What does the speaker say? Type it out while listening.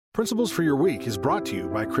Principles for Your Week is brought to you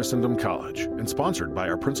by Christendom College and sponsored by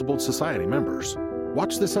our Principled Society members.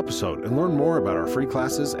 Watch this episode and learn more about our free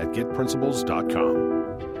classes at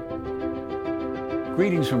getprinciples.com.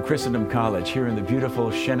 Greetings from Christendom College here in the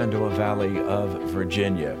beautiful Shenandoah Valley of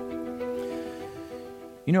Virginia.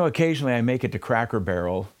 You know, occasionally I make it to Cracker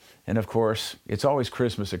Barrel, and of course, it's always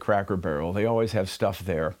Christmas at Cracker Barrel. They always have stuff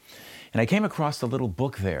there. And I came across a little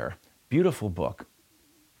book there, beautiful book,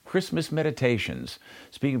 Christmas Meditations,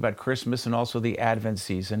 speaking about Christmas and also the Advent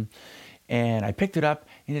season. And I picked it up,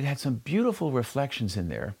 and it had some beautiful reflections in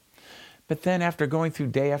there. But then after going through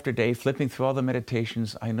day after day, flipping through all the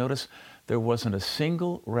meditations, I noticed there wasn't a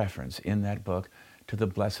single reference in that book to the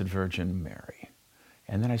Blessed Virgin Mary.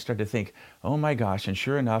 And then I started to think, oh my gosh, and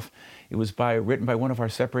sure enough, it was written by one of our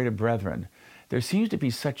separated brethren. There seems to be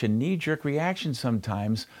such a knee-jerk reaction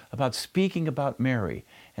sometimes about speaking about Mary,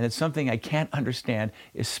 and it's something I can't understand,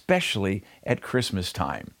 especially at Christmas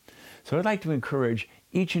time. So I'd like to encourage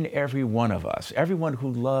each and every one of us, everyone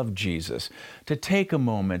who loved Jesus, to take a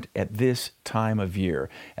moment at this time of year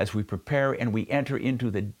as we prepare and we enter into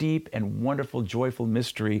the deep and wonderful, joyful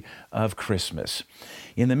mystery of Christmas.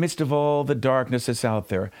 In the midst of all the darkness that's out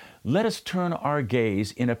there, let us turn our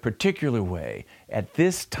gaze in a particular way at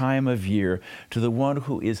this time of year to the one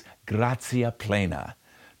who is gratia plena,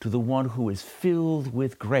 to the one who is filled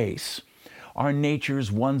with grace, our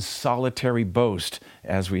nature's one solitary boast,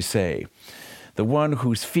 as we say. The one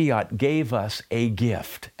whose fiat gave us a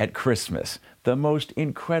gift at Christmas, the most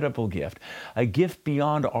incredible gift, a gift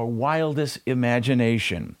beyond our wildest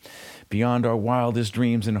imagination, beyond our wildest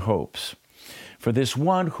dreams and hopes. For this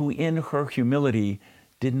one who in her humility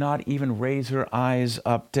did not even raise her eyes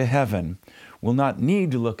up to heaven, will not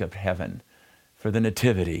need to look up heaven for the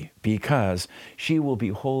nativity, because she will be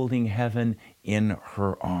holding heaven in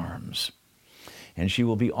her arms. And she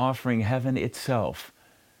will be offering heaven itself,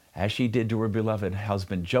 as she did to her beloved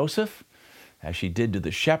husband Joseph, as she did to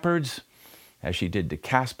the shepherds, as she did to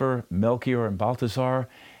Caspar, Melchior, and Balthazar,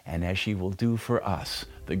 and as she will do for us.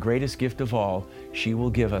 The greatest gift of all, she will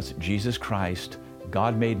give us Jesus Christ,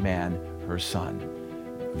 God made man, her Son.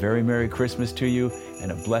 Very Merry Christmas to you,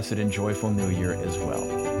 and a blessed and joyful New Year as well.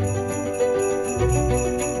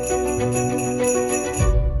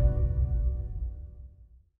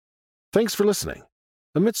 Thanks for listening.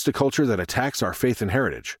 Amidst a culture that attacks our faith and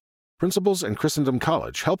heritage, Principles and Christendom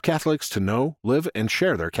College help Catholics to know, live, and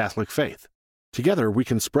share their Catholic faith. Together, we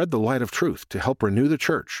can spread the light of truth to help renew the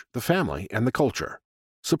Church, the family, and the culture.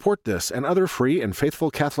 Support this and other free and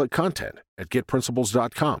faithful Catholic content at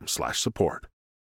getprinciples.com/support.